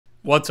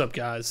What's up,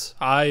 guys?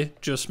 I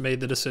just made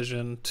the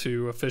decision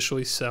to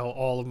officially sell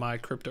all of my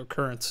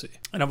cryptocurrency.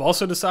 And I've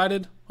also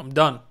decided I'm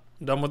done.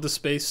 I'm done with the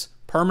space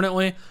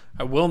permanently.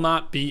 I will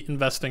not be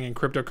investing in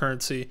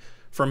cryptocurrency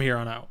from here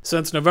on out.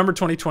 Since November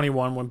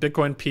 2021, when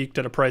Bitcoin peaked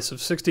at a price of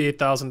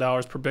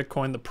 $68,000 per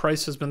Bitcoin, the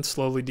price has been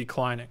slowly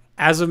declining.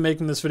 As of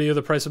making this video,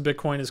 the price of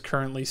Bitcoin is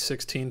currently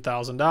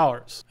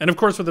 $16,000. And of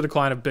course, with the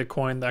decline of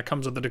Bitcoin, that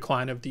comes with the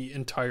decline of the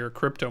entire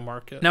crypto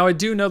market. Now, I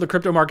do know the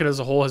crypto market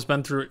as a whole has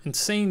been through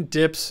insane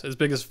dips as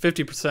big as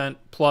 50%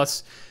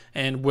 plus,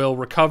 and will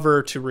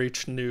recover to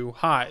reach new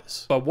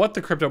highs. But what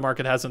the crypto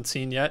market hasn't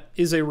seen yet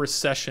is a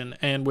recession.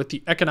 And with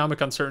the economic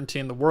uncertainty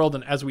in the world,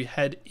 and as we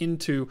head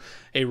into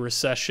a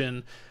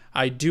recession,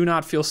 I do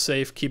not feel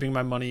safe keeping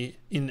my money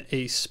in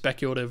a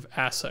speculative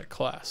asset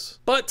class.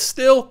 But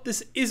still,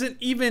 this isn't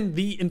even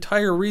the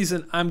entire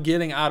reason I'm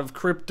getting out of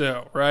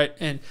crypto, right?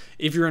 And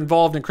if you're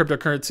involved in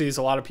cryptocurrencies,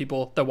 a lot of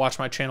people that watch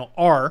my channel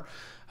are,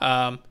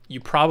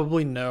 you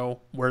probably know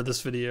where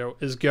this video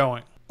is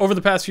going. Over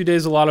the past few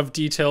days, a lot of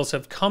details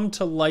have come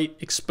to light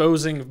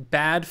exposing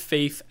bad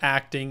faith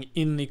acting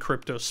in the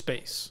crypto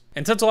space.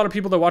 And since a lot of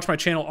people that watch my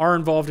channel are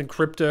involved in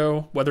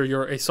crypto, whether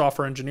you're a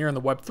software engineer in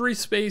the Web3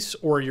 space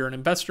or you're an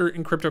investor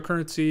in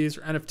cryptocurrencies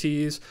or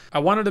NFTs, I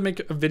wanted to make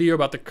a video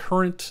about the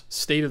current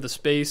state of the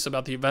space,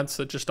 about the events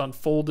that just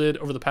unfolded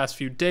over the past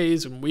few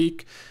days and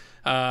week,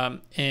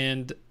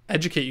 and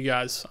educate you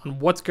guys on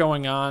what's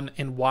going on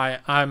and why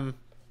I'm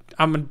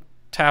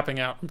tapping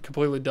out. I'm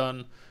completely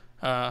done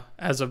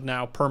as of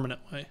now,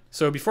 permanently.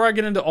 So before I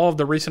get into all of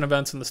the recent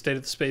events in the state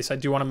of the space, I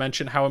do want to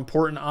mention how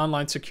important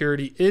online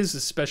security is,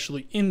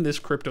 especially in this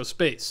crypto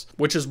space,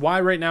 which is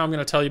why right now I'm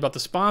going to tell you about the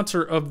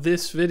sponsor of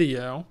this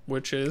video,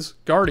 which is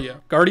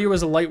Guardio. Guardio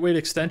is a lightweight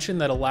extension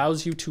that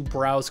allows you to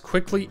browse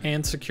quickly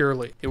and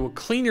securely. It will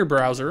clean your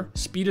browser,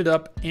 speed it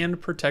up,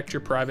 and protect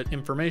your private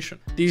information.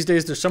 These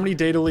days, there's so many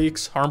data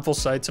leaks, harmful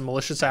sites, and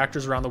malicious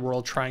actors around the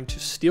world trying to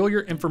steal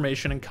your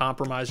information and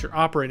compromise your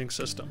operating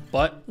system.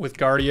 But with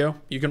Guardio,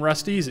 you can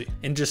rest easy.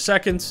 In just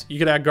seconds, you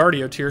could add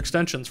Guardio to your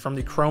extensions from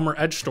the Chrome or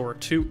Edge store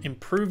to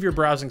improve your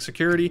browsing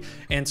security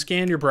and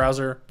scan your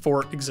browser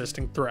for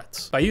existing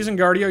threats. By using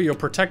Guardio, you'll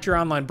protect your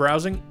online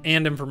browsing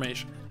and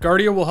information.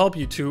 Guardio will help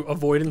you to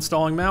avoid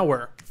installing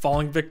malware,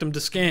 falling victim to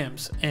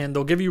scams, and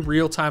they'll give you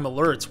real-time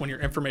alerts when your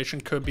information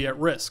could be at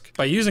risk.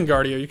 By using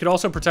Guardio, you could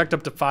also protect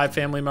up to 5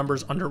 family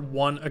members under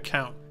one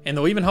account. And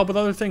they'll even help with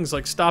other things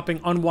like stopping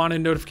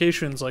unwanted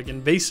notifications like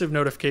invasive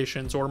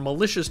notifications or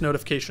malicious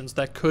notifications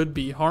that could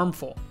be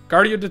harmful.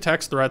 Guardio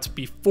detects threats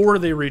before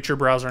they reach your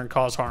browser and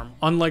cause harm,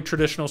 unlike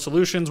traditional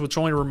solutions which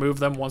only remove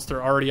them once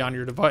they're already on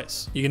your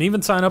device. You can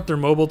even sign up their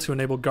mobile to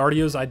enable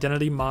Guardio's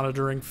identity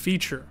monitoring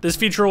feature. This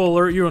feature will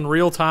alert you in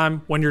real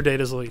time when your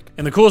data's leaked.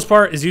 And the coolest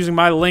part is using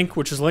my link,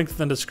 which is linked in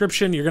the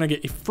description, you're going to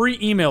get a free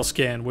email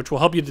scan, which will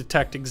help you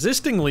detect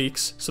existing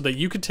leaks so that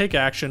you can take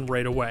action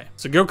right away.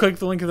 So go click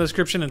the link in the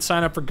description and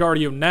sign up for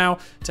Guardio now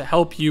to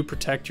help you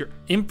protect your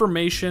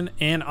information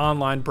and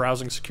online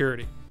browsing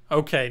security.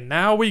 Okay,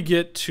 now we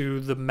get to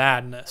the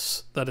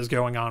madness that is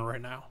going on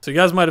right now. So you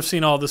guys might have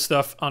seen all this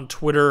stuff on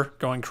Twitter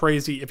going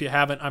crazy. If you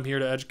haven't, I'm here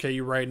to educate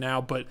you right now,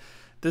 but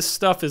this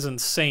stuff is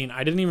insane.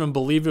 I didn't even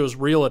believe it was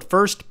real at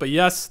first, but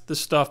yes,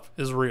 this stuff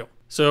is real.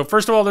 So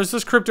first of all, there's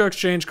this crypto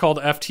exchange called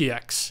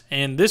FTX,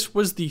 and this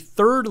was the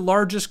 3rd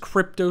largest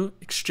crypto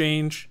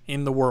exchange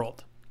in the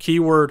world.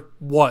 Keyword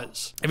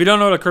was. If you don't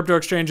know what a crypto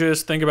exchange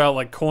is, think about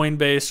like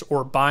Coinbase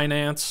or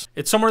Binance.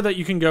 It's somewhere that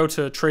you can go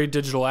to trade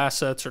digital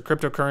assets or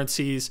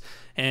cryptocurrencies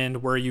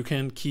and where you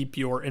can keep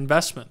your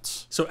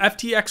investments. So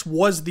FTX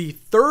was the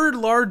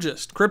 3rd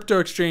largest crypto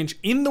exchange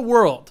in the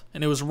world,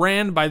 and it was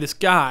ran by this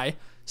guy,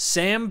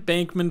 Sam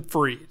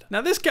Bankman-Fried.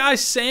 Now this guy,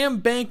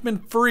 Sam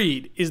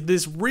Bankman-Fried, is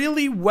this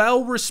really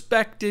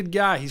well-respected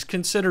guy. He's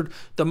considered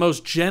the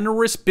most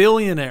generous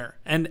billionaire.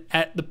 And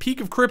at the peak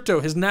of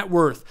crypto, his net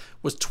worth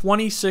was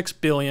 $26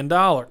 billion.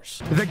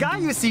 The guy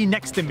you see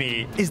next to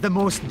me is the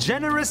most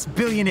generous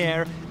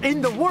billionaire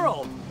in the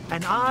world.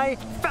 And I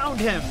found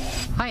him.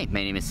 Hi,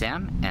 my name is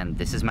Sam, and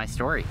this is my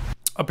story.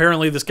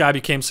 Apparently, this guy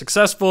became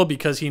successful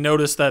because he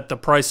noticed that the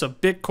price of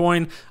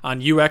Bitcoin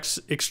on US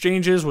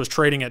exchanges was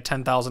trading at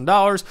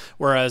 $10,000,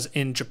 whereas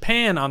in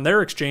Japan on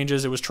their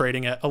exchanges, it was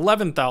trading at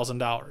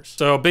 $11,000.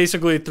 So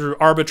basically, through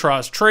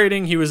arbitrage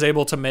trading, he was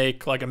able to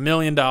make like $1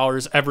 million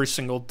every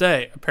single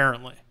day,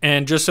 apparently.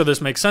 And just so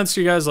this makes sense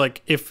to you guys,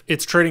 like if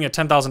it's trading at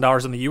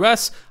 $10,000 in the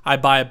US, I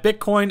buy a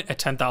Bitcoin at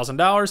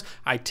 $10,000,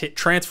 I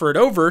transfer it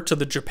over to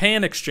the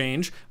Japan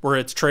exchange where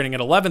it's trading at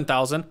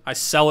 $11,000, I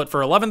sell it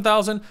for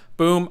 $11,000,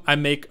 boom, I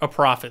make a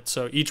profit.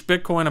 So each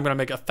Bitcoin, I'm gonna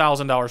make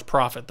 $1,000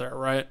 profit there,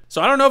 right?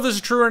 So I don't know if this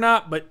is true or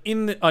not, but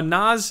in a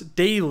Nas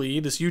Daily,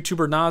 this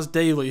YouTuber Nas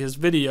Daily, his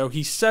video,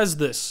 he says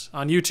this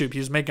on YouTube.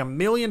 He's making $1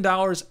 million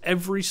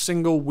every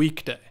single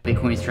weekday.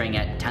 Bitcoin is trading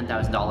at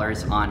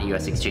 $10,000 on a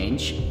US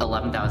exchange,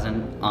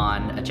 $11,000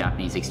 on a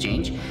Japanese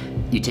exchange.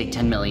 You take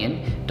 $10 million,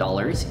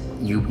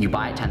 you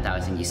buy at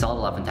 $10,000, you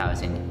sell at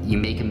 $11,000, you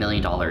make $1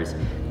 million,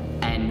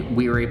 and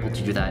we were able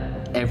to do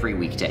that every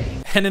weekday.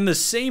 And in the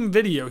same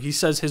video, he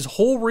says his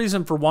whole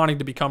reason for wanting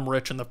to become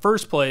rich in the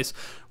first place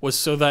was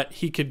so that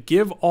he could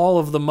give all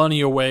of the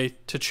money away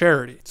to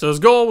charity. So his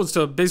goal was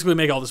to basically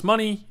make all this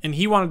money, and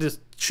he wanted to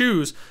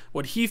choose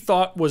what he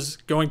thought was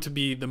going to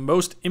be the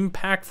most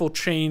impactful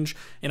change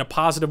in a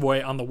positive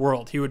way on the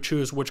world. He would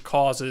choose which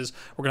causes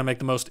were going to make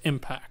the most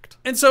impact.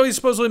 And so he's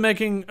supposedly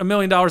making $1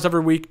 million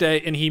every weekday,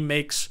 and he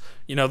makes,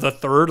 you know, the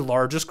third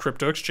largest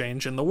crypto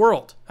exchange in the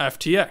world,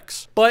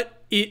 FTX.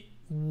 But it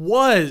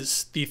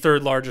was the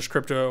third largest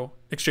crypto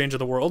exchange of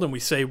the world, and we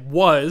say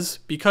was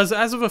because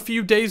as of a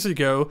few days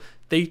ago,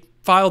 they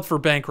filed for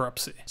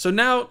bankruptcy. So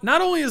now,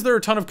 not only is there a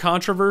ton of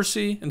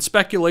controversy and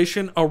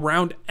speculation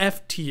around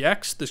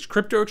FTX, this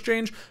crypto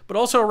exchange, but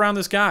also around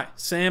this guy,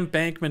 Sam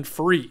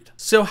Bankman-Fried.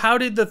 So how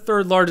did the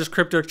third largest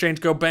crypto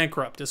exchange go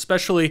bankrupt,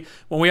 especially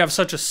when we have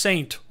such a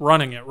saint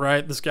running it,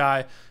 right? This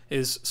guy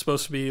is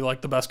supposed to be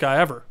like the best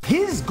guy ever.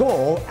 His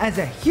goal as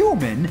a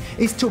human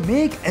is to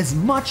make as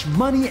much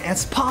money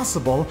as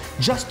possible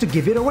just to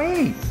give it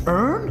away.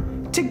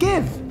 Earn to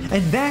give.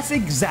 And that's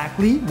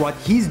exactly what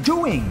he's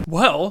doing.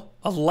 Well,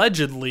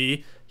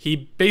 allegedly,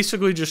 he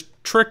basically just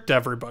tricked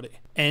everybody.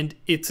 And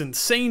it's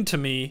insane to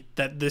me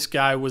that this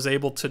guy was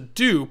able to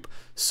dupe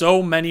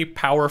so many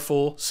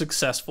powerful,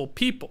 successful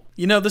people.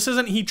 You know, this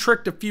isn't he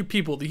tricked a few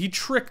people, he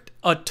tricked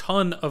a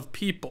ton of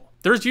people.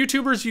 There's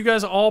YouTubers you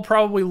guys all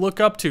probably look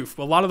up to.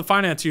 A lot of the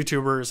finance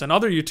YouTubers and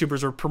other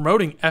YouTubers are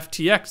promoting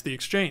FTX, the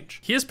exchange.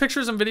 He has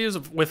pictures and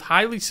videos with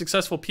highly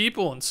successful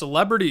people and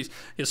celebrities.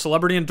 He has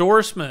celebrity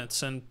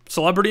endorsements and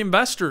celebrity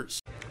investors.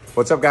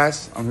 What's up,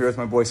 guys? I'm here with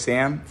my boy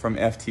Sam from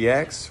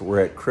FTX. We're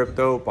at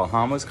Crypto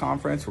Bahamas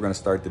Conference. We're going to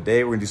start the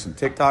day. We're going to do some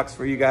TikToks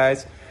for you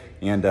guys.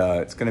 And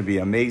it's going to be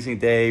an amazing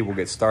day. We'll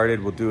get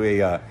started. We'll do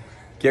a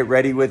get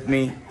ready with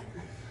me.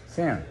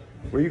 Sam,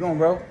 where you going,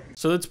 bro?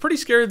 So it's pretty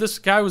scary this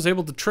guy was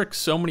able to trick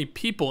so many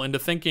people into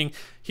thinking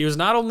he was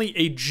not only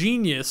a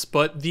genius,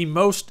 but the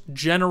most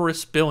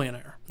generous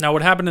billionaire. Now,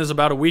 what happened is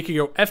about a week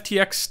ago,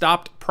 FTX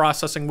stopped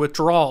processing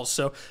withdrawals.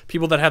 So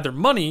people that had their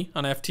money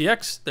on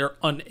FTX, they're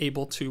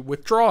unable to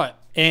withdraw it.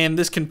 And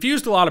this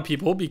confused a lot of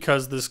people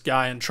because this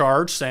guy in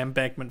charge, Sam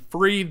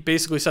Bankman-Fried,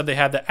 basically said they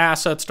had the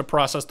assets to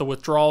process the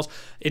withdrawals.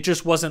 It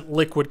just wasn't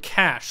liquid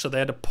cash, so they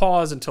had to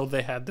pause until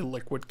they had the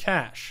liquid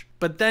cash.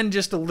 But then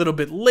just a little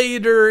bit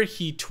later,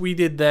 he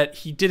tweeted that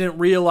he didn't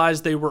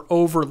realize they were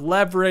over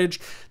leveraged,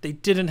 they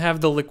didn't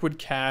have the liquid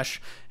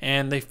cash,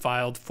 and they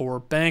filed for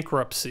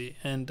bankruptcy.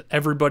 And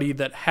everybody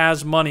that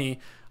has money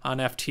on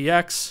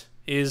FTX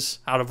is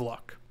out of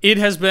luck. It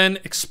has been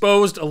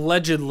exposed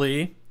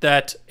allegedly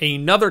that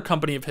another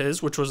company of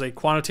his, which was a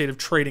quantitative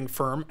trading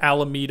firm,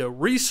 Alameda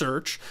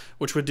Research,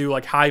 which would do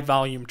like high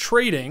volume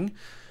trading,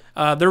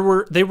 they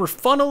were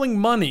funneling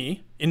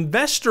money,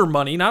 investor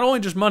money, not only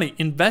just money,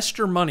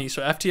 investor money,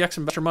 so FTX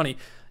investor money,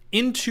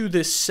 into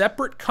this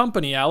separate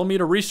company,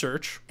 Alameda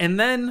Research, and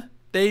then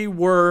they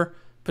were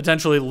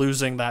potentially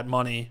losing that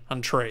money on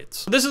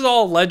trades. This is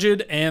all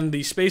alleged and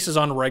the space is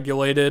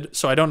unregulated,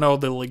 so I don't know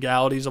the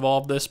legalities of all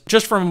of this.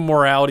 Just from a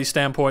morality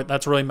standpoint,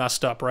 that's really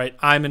messed up, right?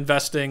 I'm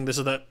investing, this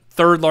is the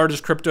third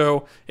largest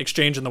crypto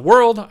exchange in the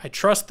world. I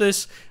trust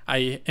this.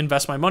 I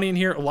invest my money in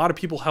here. A lot of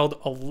people held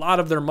a lot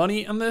of their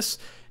money on this,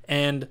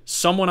 and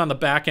someone on the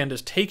back end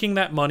is taking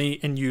that money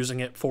and using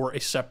it for a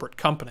separate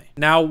company.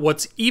 Now,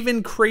 what's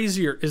even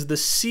crazier is the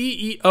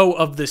CEO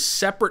of this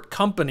separate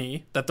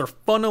company that they're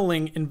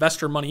funneling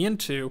investor money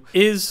into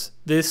is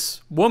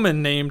this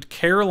woman named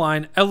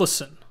Caroline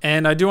Ellison.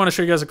 And I do want to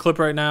show you guys a clip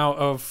right now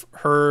of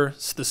her,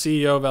 the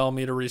CEO of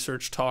Alameda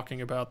Research,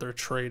 talking about their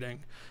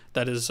trading.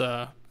 That is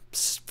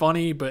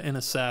funny, but in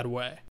a sad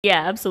way.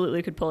 Yeah,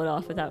 absolutely could pull it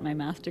off without my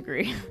math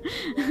degree.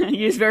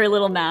 Use very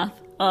little math.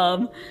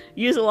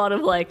 Use a lot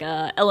of like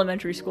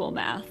elementary school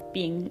math.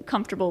 Being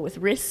comfortable with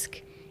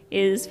risk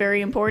is very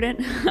important.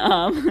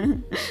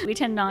 We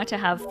tend not to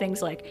have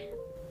things like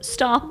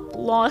stop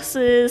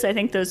losses. I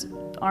think those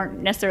aren't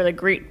necessarily a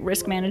great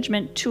risk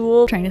management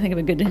tool. I'm trying to think of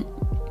a good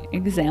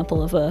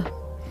example of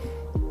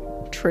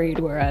a trade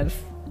where I've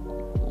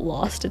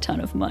lost a ton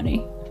of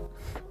money.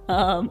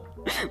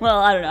 Well,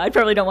 I don't know. I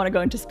probably don't want to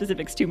go into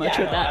specifics too much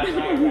with that.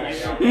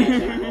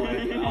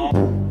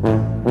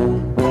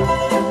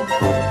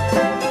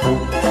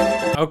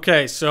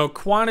 Okay, so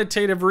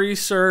quantitative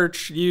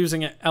research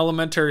using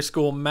elementary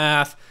school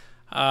math,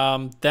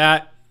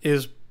 that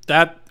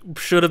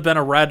should have been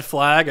a red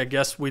flag. I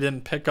guess we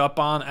didn't pick up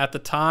on at the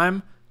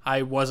time.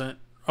 I wasn't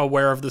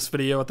aware of this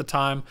video at the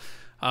time,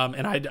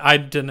 and I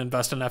didn't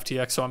invest in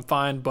FTX, so I'm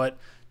fine, but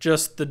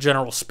just the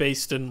general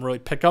space didn't really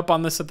pick up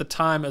on this at the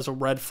time as a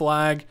red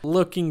flag.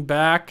 Looking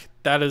back,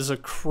 that is a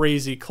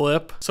crazy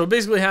clip. So what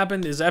basically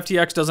happened is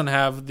FTX doesn't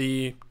have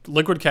the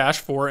liquid cash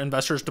for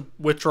investors to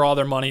withdraw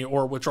their money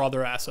or withdraw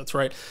their assets,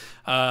 right?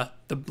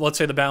 Let's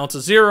say the balance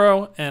is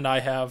zero and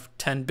I have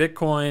 10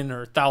 Bitcoin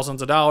or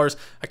thousands of dollars.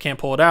 I can't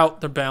pull it out.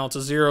 Their balance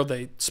is zero.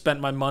 They spent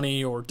my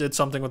money or did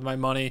something with my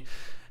money.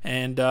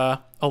 And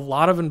a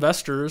lot of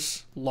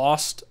investors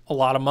lost a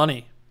lot of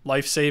money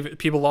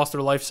people lost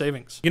their life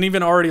savings. You can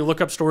even already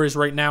look up stories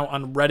right now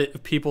on Reddit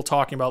of people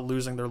talking about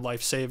losing their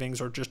life savings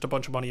or just a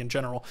bunch of money in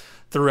general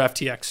through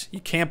FTX. You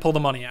can't pull the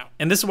money out.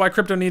 And this is why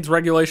crypto needs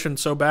regulation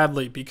so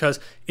badly, because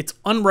it's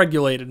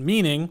unregulated,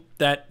 meaning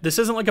that this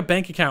isn't like a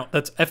bank account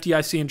that's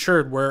FDIC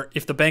insured, where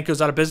if the bank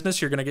goes out of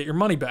business, you're going to get your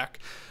money back.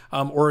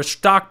 Or a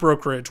stock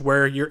brokerage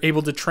where you're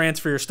able to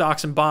transfer your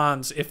stocks and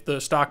bonds if the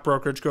stock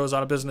brokerage goes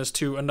out of business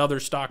to another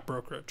stock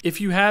brokerage.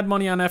 If you had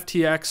money on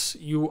FTX,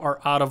 you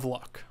are out of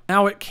luck.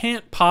 Now, it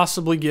can't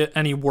possibly get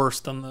any worse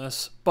than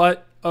this,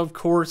 but of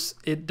course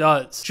it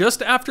does.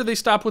 Just after they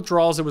stopped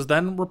withdrawals, it was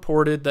then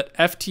reported that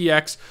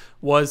FTX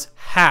was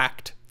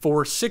hacked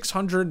for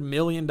 $600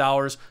 million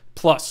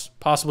plus,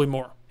 possibly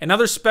more.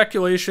 Another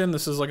speculation,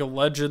 this is like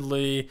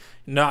allegedly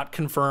not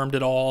confirmed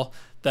at all,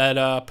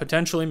 that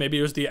potentially maybe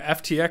it was the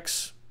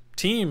FTX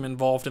team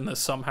involved in this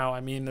somehow.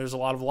 I mean, there's a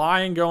lot of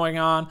lying going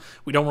on.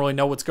 We don't really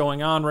know what's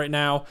going on right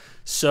now.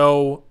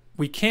 So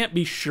we can't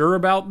be sure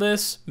about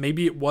this.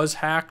 Maybe it was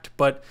hacked,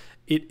 but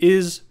it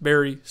is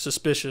very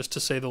suspicious to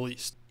say the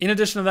least. In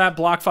addition to that,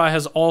 BlockFi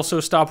has also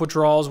stopped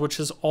withdrawals, which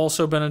has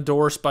also been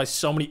endorsed by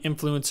so many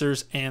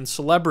influencers and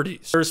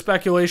celebrities. There is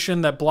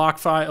speculation that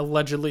BlockFi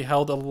allegedly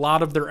held a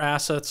lot of their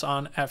assets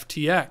on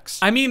FTX.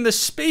 I mean, the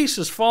space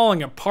is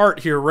falling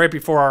apart here right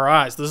before our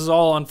eyes. This is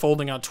all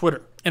unfolding on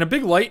Twitter. And a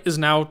big light is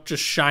now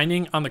just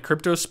shining on the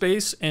crypto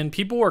space, and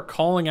people are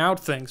calling out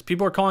things.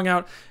 People are calling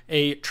out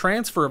a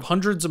transfer of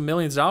hundreds of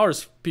millions of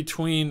dollars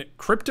between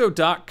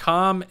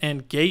Crypto.com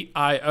and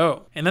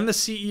Gate.io. And then the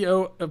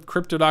CEO of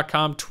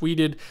Crypto.com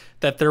tweeted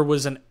that there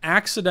was an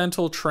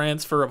accidental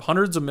transfer of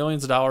hundreds of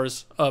millions of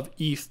dollars of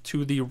ETH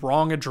to the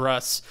wrong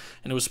address,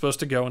 and it was supposed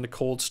to go into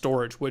cold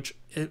storage, which,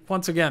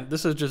 once again,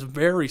 this is just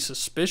very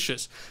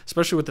suspicious,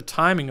 especially with the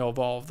timing of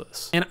all of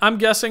this. And I'm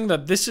guessing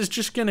that this is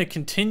just going to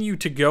continue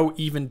to go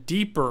even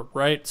deeper,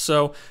 right?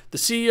 So the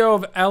CEO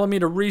of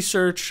Alameda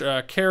Research,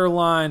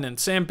 Caroline, and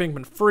Sam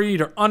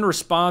Bankman-Fried are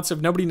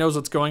unresponsive. Nobody knows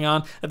what's going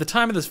on. At the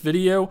time of this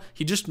video,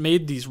 he just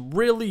made these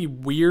really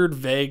weird,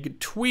 vague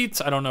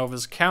tweets. I don't know if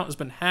his account has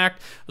been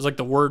hacked. It was like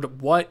the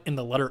word what in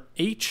the letter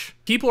H.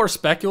 People are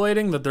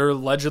speculating that they're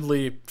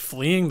allegedly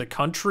fleeing the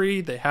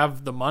country. They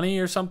have the money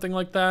or something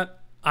like that.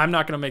 I'm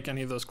not going to make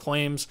any of those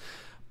claims,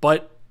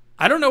 but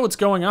I don't know what's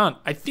going on.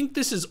 I think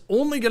this is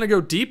only going to go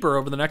deeper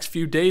over the next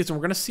few days, and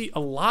we're going to see a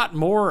lot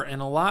more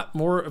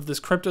of this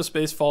crypto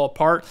space fall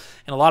apart,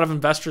 and a lot of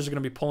investors are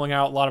going to be pulling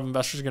out. A lot of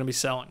investors are going to be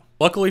selling.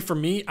 Luckily for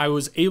me, I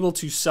was able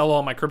to sell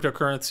all my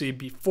cryptocurrency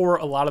before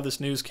a lot of this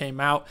news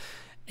came out.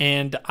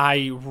 And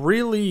I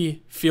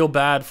really feel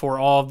bad for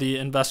all of the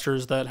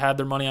investors that had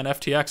their money on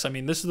FTX. I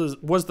mean, this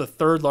was the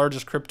third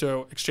largest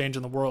crypto exchange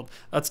in the world.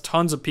 That's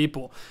tons of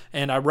people.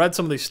 And I read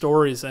some of these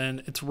stories,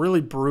 and it's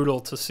really brutal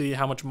to see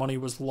how much money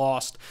was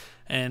lost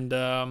and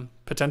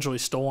potentially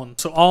stolen.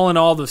 So all in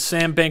all, the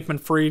Sam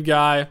Bankman-Fried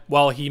guy,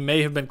 while he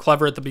may have been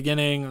clever at the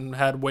beginning and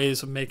had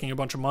ways of making a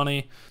bunch of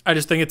money, I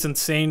just think it's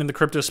insane in the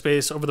crypto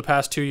space over the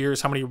past 2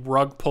 years how many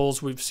rug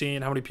pulls we've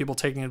seen, how many people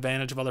taking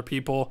advantage of other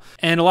people.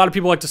 And a lot of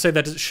people like to say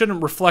that it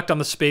shouldn't reflect on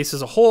the space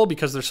as a whole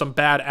because there's some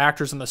bad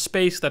actors in the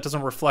space. That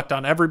doesn't reflect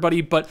on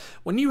everybody. But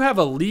when you have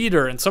a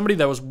leader and somebody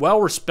that was well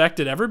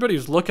respected, everybody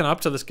was looking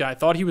up to this guy,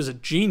 thought he was a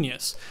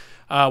genius.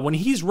 When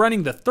he's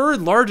running the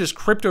third largest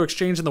crypto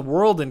exchange in the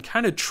world and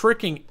kind of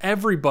tricking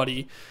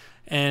everybody,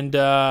 and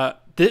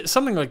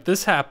something like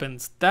this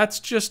happens, that's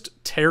just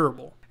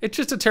terrible. It's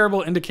just a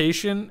terrible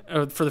indication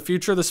for the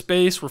future of the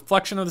space,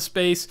 reflection of the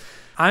space.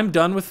 I'm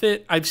done with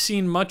it. I've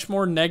seen much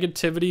more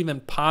negativity than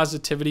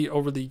positivity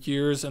over the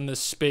years in this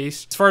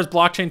space. As far as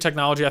blockchain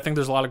technology, I think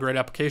there's a lot of great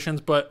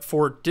applications, but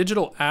for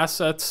digital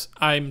assets,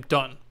 I'm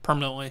done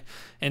permanently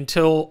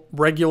until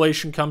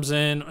regulation comes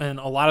in and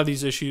a lot of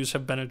these issues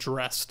have been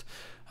addressed.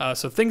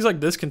 So things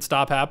like this can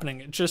stop happening.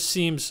 It just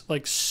seems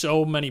like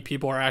so many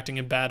people are acting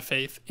in bad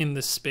faith in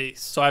this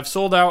space. So I've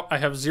sold out. I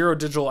have 0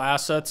 digital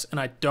assets, and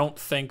I don't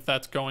think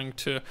that's going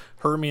to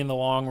hurt me in the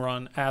long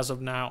run as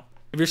of now.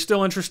 If you're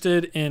still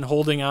interested in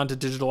holding on to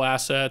digital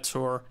assets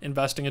or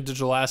investing in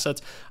digital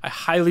assets, I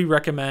highly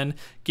recommend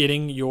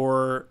getting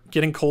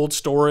cold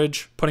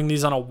storage, putting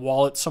these on a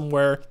wallet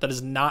somewhere that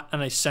is not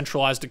on a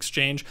centralized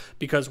exchange,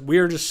 because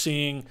we're just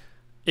seeing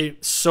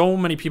so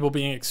many people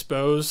being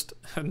exposed.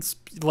 And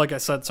like I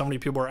said, so many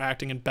people are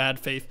acting in bad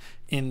faith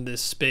in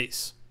this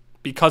space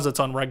because it's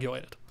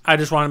unregulated. I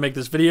just want to make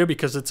this video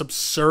because it's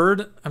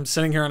absurd. I'm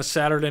sitting here on a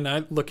Saturday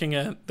night looking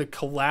at the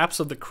collapse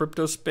of the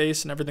crypto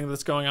space, and everything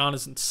that's going on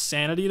is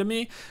insanity to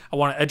me. I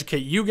want to educate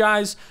you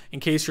guys in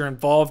case you're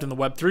involved in the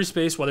Web3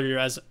 space, whether you're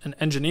as an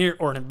engineer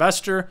or an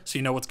investor, so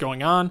you know what's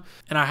going on.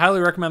 And I highly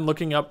recommend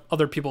looking up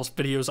other people's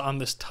videos on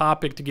this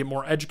topic to get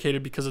more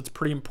educated, because it's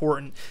pretty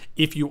important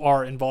if you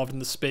are involved in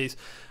the space,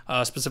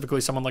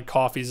 specifically someone like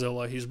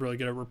CoffeeZilla. He's really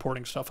good at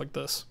reporting stuff like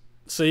this.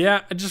 So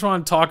yeah, I just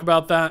want to talk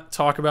about that,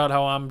 talk about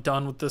how I'm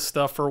done with this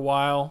stuff for a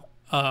while.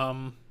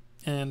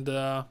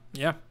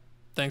 Yeah,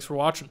 thanks for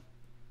watching.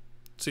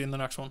 See you in the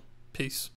next one. Peace.